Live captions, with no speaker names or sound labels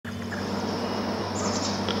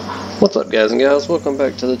What's up, guys and gals? Welcome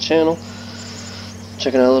back to the channel.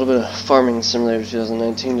 Checking out a little bit of Farming Simulator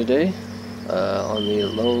 2019 today. On the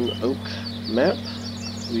Lone Oak map,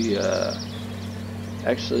 we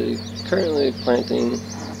actually currently planting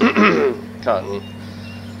cotton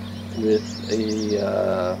with a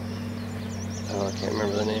oh, I can't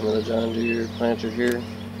remember the name of the John Deere planter here,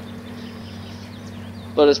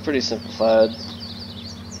 but it's pretty simplified.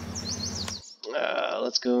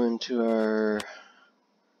 Let's go into our,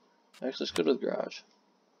 actually let's go to the garage.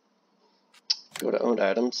 Go to owned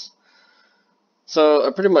items. So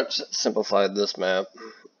I pretty much simplified this map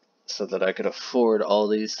so that I could afford all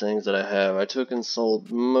these things that I have. I took and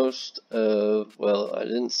sold most of, well, I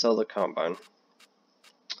didn't sell the combine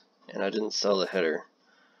and I didn't sell the header,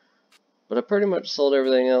 but I pretty much sold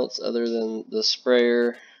everything else other than the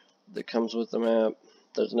sprayer that comes with the map.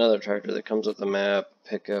 There's another tractor that comes with the map,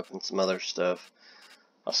 pickup, and some other stuff.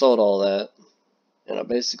 I sold all that, and I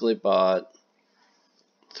basically bought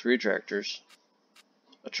 3 tractors,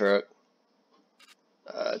 a truck,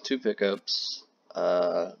 2 pickups,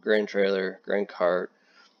 grain trailer, grain cart,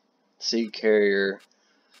 seed carrier,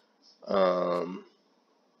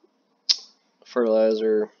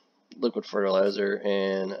 fertilizer, liquid fertilizer,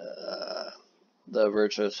 and the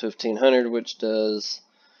Virtuos 1500, which does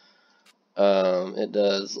it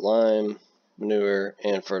does lime, manure,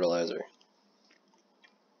 and fertilizer.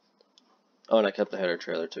 Oh, and I kept the header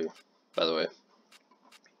trailer too, by the way.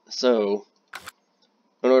 So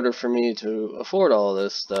in order for me to afford all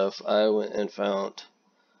this stuff, I went and found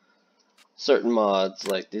certain mods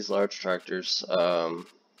like these large tractors,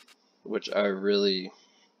 which I really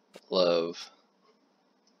love.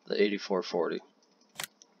 The 8440.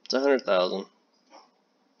 It's 100,000.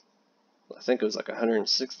 I think it was like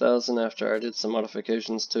 106,000 after I did some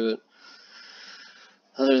modifications to it.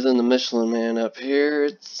 Other than the Michelin Man up here,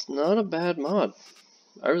 it's not a bad mod.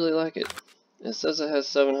 I really like it. It says it has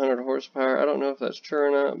 700 horsepower. I don't know if that's true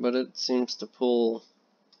or not, but it seems to pull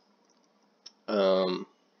the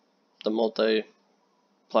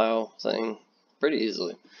multi-plow thing pretty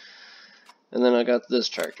easily. And then I got this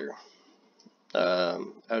tractor.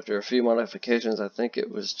 After a few modifications, I think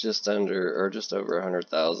it was just under or just over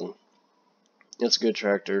 100,000. It's a good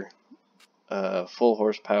tractor. Full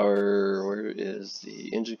horsepower. Where is the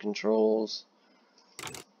engine controls?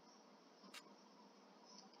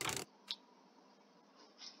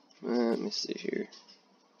 Let me see here.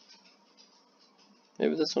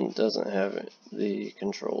 Maybe this one doesn't have it, the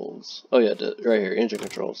controls. Oh yeah, right here, engine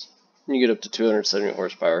controls. You get up to 270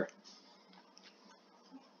 horsepower.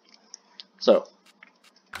 So,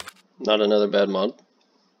 not another bad mod.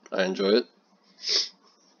 I enjoy it.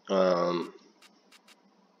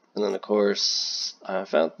 And then of course, I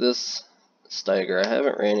found this Steiger. I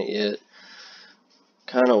haven't ran it yet.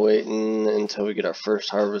 Kind of waiting until we get our first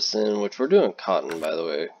harvest in, which we're doing cotton, by the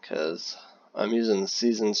way, because I'm using the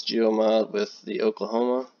Seasons Geomod with the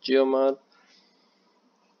Oklahoma Geomod,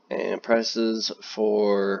 and prices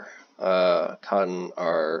for cotton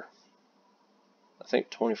are, I think,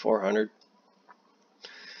 $2,400.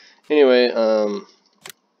 Anyway,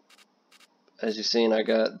 as you've seen, I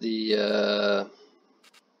got the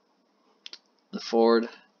Ford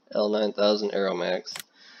L9000 Aeromax.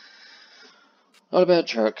 Not a bad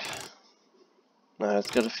truck.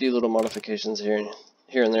 It's got a few little modifications here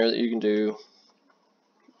and there that you can do.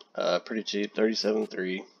 Pretty cheap,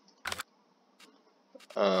 $37,300.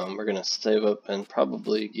 We're gonna save up and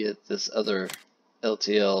probably get this other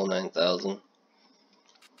LTL 9000.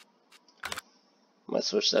 Might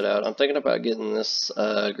switch that out. I'm thinking about getting this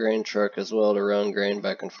grain truck as well to run grain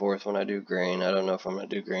back and forth when I do grain. I don't know if I'm gonna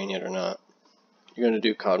do grain yet or not. You're gonna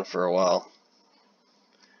do cotton for a while.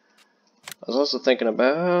 I was also thinking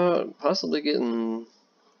about possibly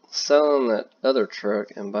selling that other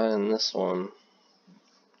truck and buying this one.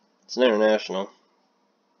 It's an International.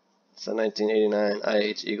 It's a 1989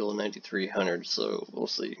 IH Eagle 9300, so we'll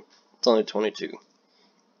see. It's only $22.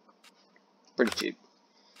 Pretty cheap.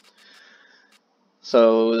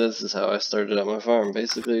 So this is how I started out my farm,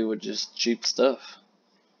 basically with just cheap stuff.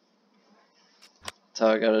 That's how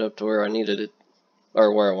I got it up to where I needed it,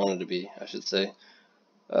 or where I wanted to be, I should say.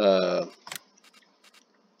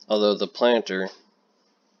 Although the planter,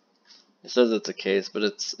 it says it's a case, but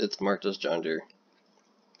it's marked as John Deere.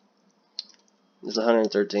 It's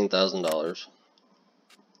 $113,000,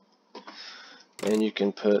 and you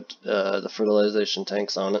can put the fertilization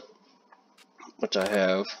tanks on it, which I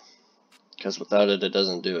have, because without it, it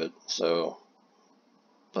doesn't do it. So,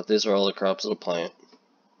 but these are all the crops it'll plant.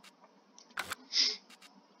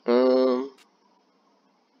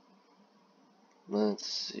 Let's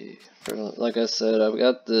see. Like I said, I've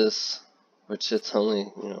got this, which it's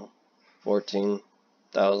only,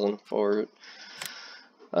 14,000 for it.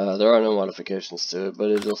 There are no modifications to it, but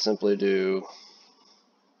it'll simply do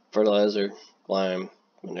fertilizer, lime,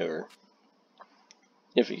 manure,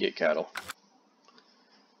 if you get cattle.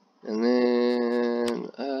 And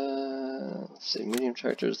then, let's see, medium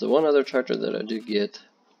tractors. The one other tractor that I do get,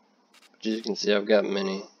 which as you can see I've got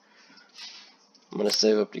many, I'm going to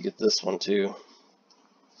save up to get this one too.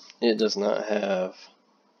 It does not have,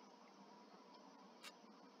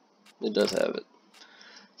 it does have it.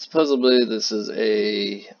 Supposedly this is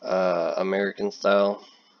a American style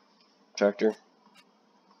tractor.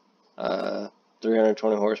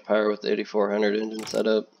 320 horsepower with 8400 engine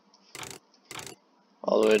setup,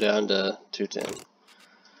 all the way down to 210.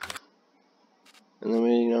 And then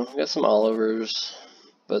we, got some Olivers,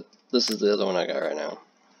 but this is the other one I got right now.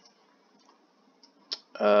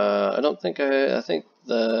 I think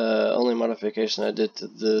the only modification I did to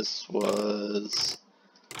this was,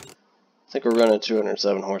 I think we're running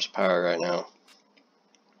 207 horsepower right now.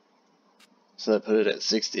 So that put it at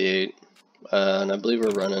 68, and I believe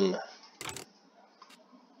we're running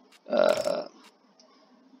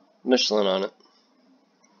Michelin on it.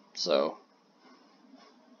 So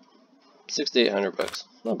 6,800 bucks,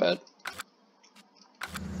 not bad.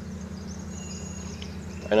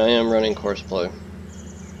 And I am running Courseplay,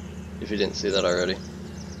 if you didn't see that already.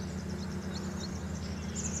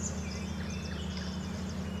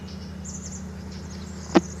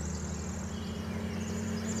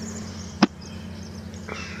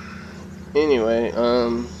 Anyway,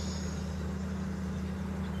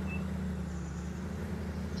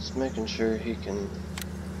 just making sure he can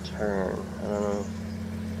turn. I don't know.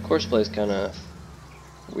 Courseplay is kind of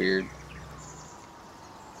weird.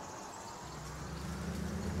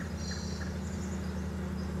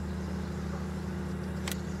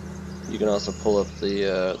 You can also pull up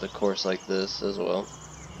the course like this as well,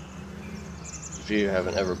 if you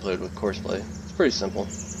haven't ever played with Courseplay. It's pretty simple.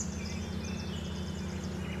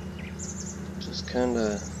 Just kind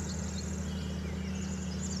of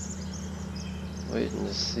waiting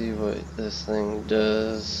to see what this thing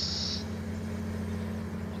does.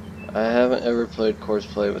 I haven't ever played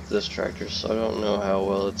Courseplay with this tractor, so I don't know how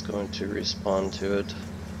well it's going to respond to it.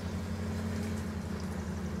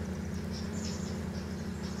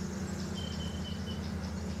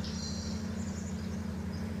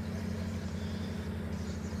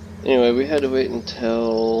 Anyway, we had to wait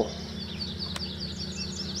until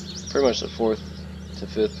pretty much the 4th to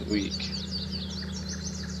 5th week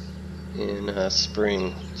in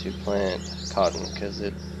spring to plant cotton, because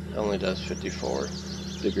it only does 54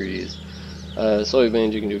 degrees.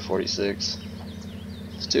 Soybeans you can do 46.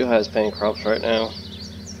 It's two highest paying crops right now,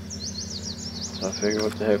 so I figure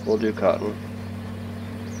what the heck, we'll do cotton.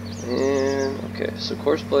 And okay, so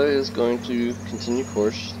Courseplay is going to continue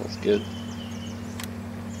course. That's good.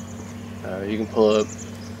 You can pull up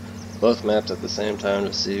both maps at the same time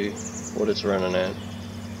to see what it's running at.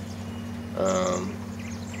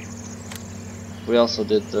 We also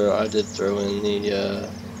did throw, I did throw in the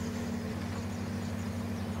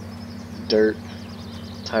dirt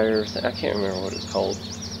tire thing. I can't remember what it's called.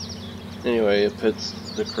 Anyway, it puts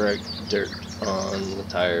the correct dirt on the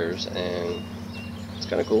tires, and it's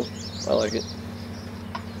kind of cool. I like it.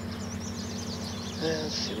 And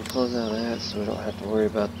let's see, we'll close out that so we don't have to worry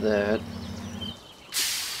about that.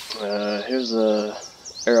 Here's a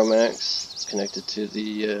Aeromax. It's connected to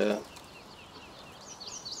the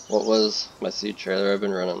what was my seed trailer. I've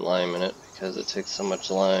been running lime in it because it takes so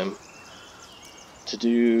much lime to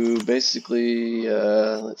do basically,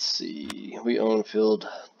 let's see, we own field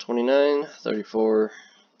 29, 34,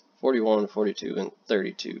 41, 42, and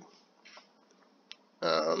 32.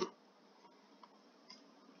 We're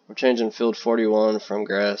changing field 41 from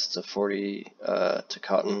grass to 40 to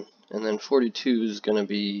cotton, and then 42 is going to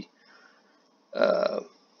be, I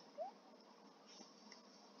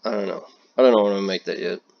don't know when I'm going to make that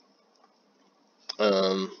yet.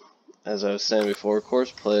 As I was saying before,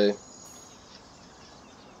 Courseplay,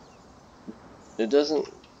 it doesn't,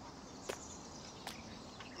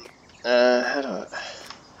 how do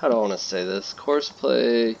I want to say this?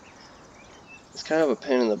 Courseplay is kind of a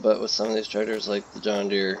pain in the butt with some of these tractors, like the John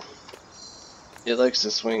Deere. It likes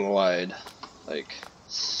to swing wide, like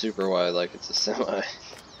super wide, like it's a semi.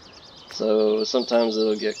 So sometimes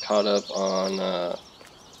it'll get caught up on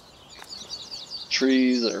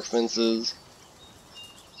trees or fences.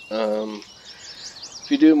 If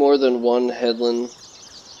you do more than one headland,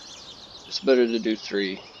 it's better to do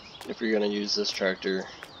 3 if you're going to use this tractor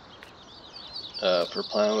for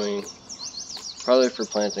plowing, probably for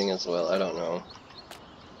planting as well, I don't know.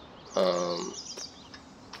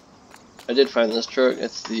 I did find this truck.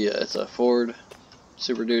 It's a Ford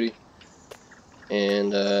Super Duty,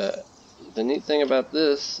 and the neat thing about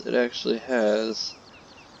this, it actually has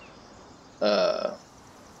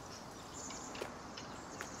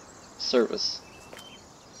service.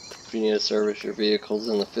 If you need to service your vehicles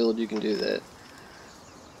in the field, you can do that.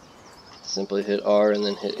 Simply hit R and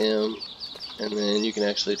then hit M, and then you can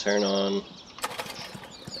actually turn on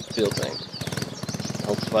fuel tank.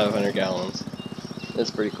 Holds 500 gallons. That's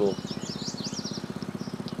pretty cool.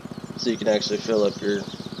 So you can actually fill up your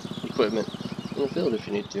equipment in the field if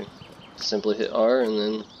you need to. Simply hit R and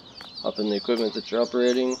then hop in the equipment that you're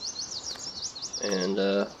operating, and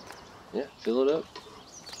yeah, fill it up.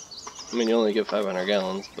 I mean, you only get 500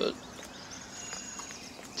 gallons, but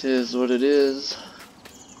it is what it is.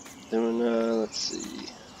 Then let's see.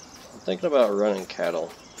 I'm thinking about running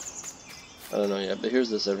cattle. I don't know yet, but here's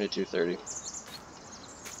the 7230.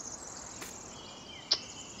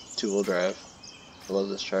 Two-wheel drive. I love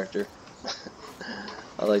this tractor.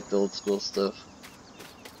 I like the old school stuff.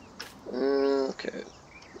 Okay.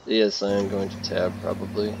 Yes, I am going to tab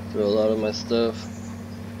probably through a lot of my stuff.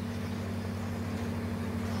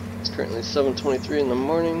 It's currently 7:23 in the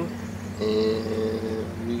morning,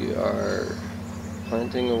 and we are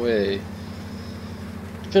planting away.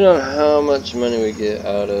 Depending on how much money we get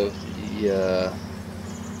out of the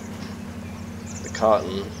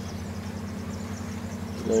cotton,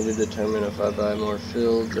 I'm going to determine if I buy more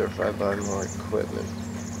fields or if I buy more equipment.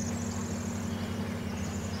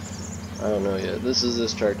 I don't know yet. This is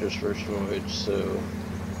this tractor's first voyage, so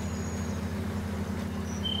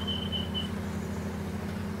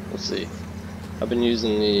we'll see. I've been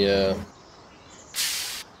using the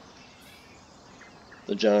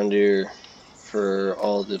John Deere for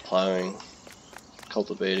all the plowing,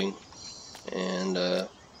 cultivating, and I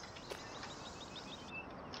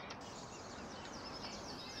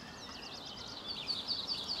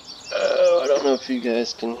don't know if you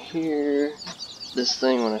guys can hear this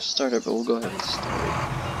thing when I start it, but we'll go ahead and start it.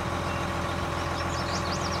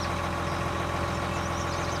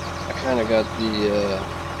 I kind of got the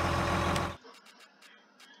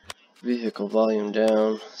vehicle volume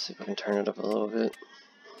down. Let's see if I can turn it up a little bit.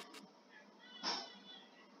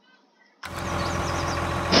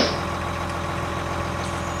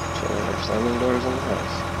 There's slamming doors in the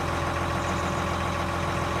house.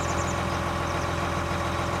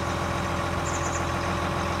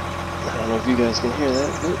 I don't know if you guys can hear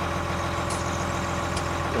that, but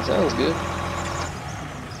that sounds good.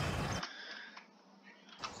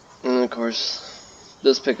 And of course,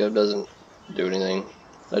 this pickup doesn't do anything.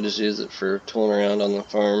 I just use it for tooling around on the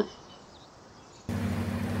farm.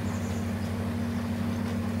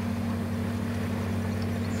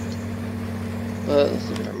 But let's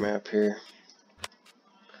look at our map here.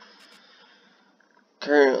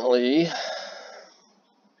 Currently,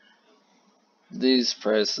 these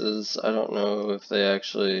prices, I don't know if they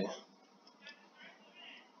actually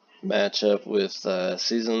match up with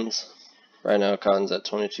seasons. Right now, cotton's at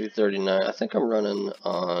 $22.39. I think I'm running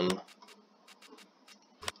on,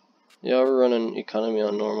 yeah, we're running economy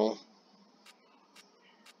on normal.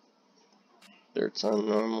 Dirt's on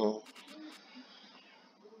normal.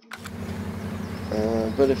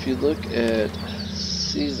 But if you look at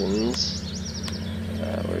seasons,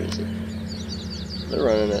 where is it? They're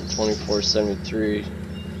running at $24.73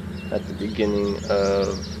 at the beginning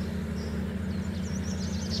of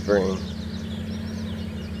spring.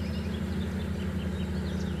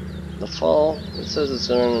 The fall, it says it's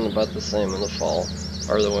running about the same in the fall,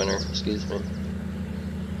 or the winter, excuse me.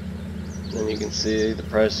 Then you can see the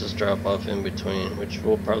prices drop off in between, which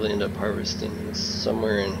we'll probably end up harvesting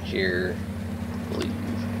somewhere in here, I believe.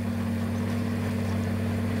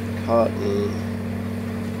 Cotton,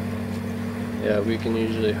 yeah, we can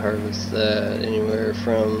usually harvest that anywhere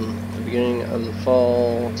from the beginning of the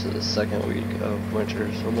fall to the second week of winter,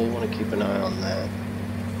 so we'll want to keep an eye on that.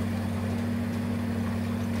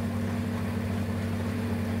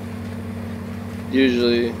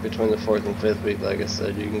 Usually between the 4th and 5th week, like I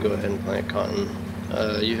said, you can go ahead and plant cotton.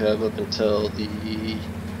 You have up until the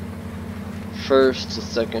 1st to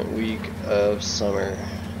 2nd week of summer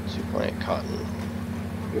to plant cotton.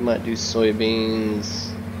 We might do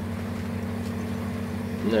soybeans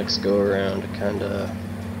next go around to kind of,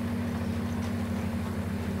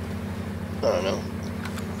 I don't know,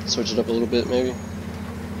 switch it up a little bit maybe.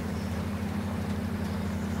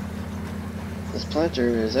 This planter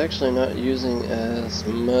is actually not using as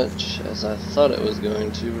much as I thought it was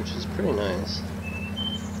going to, which is pretty nice.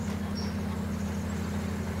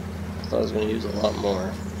 I thought I was going to use a lot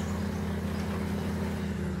more.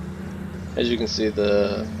 As you can see,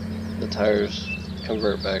 the tires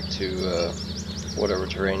convert back to whatever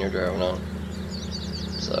terrain you're driving on.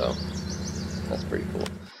 So that's pretty cool.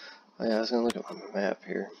 Oh, yeah, I was gonna look at my map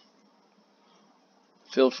here.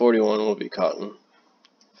 Field 41 will be cotton.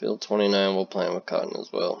 Field 29 will plant with cotton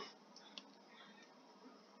as well.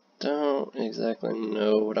 Don't exactly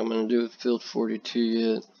know what I'm gonna do with field 42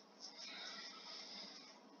 yet.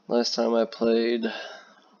 Last time I played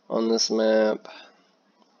on this map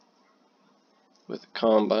with the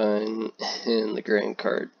combine and the grain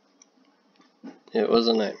cart, it was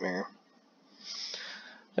a nightmare.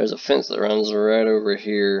 There's a fence that runs right over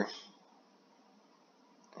here,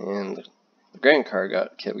 and the grain cart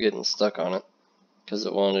kept getting stuck on it because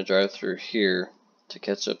it wanted to drive through here to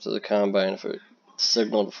catch up to the combine if it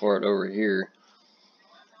signaled for it over here.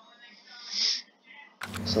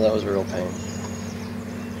 So that was a real pain.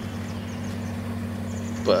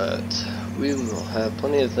 But we will have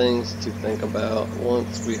plenty of things to think about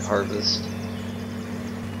once we harvest.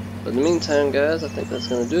 But in the meantime, guys, I think that's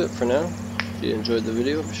going to do it for now. If you enjoyed the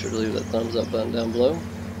video, be sure to leave that thumbs up button down below.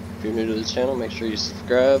 If you're new to the channel, make sure you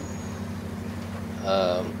subscribe.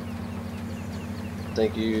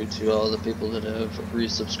 Thank you to all the people that have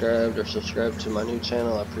resubscribed or subscribed to my new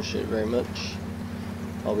channel. I appreciate it very much.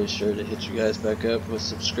 I'll be sure to hit you guys back up with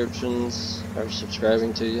subscriptions, or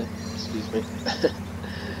subscribing to you, excuse me.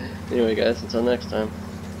 Anyway guys, until next time,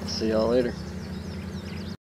 I'll see y'all later.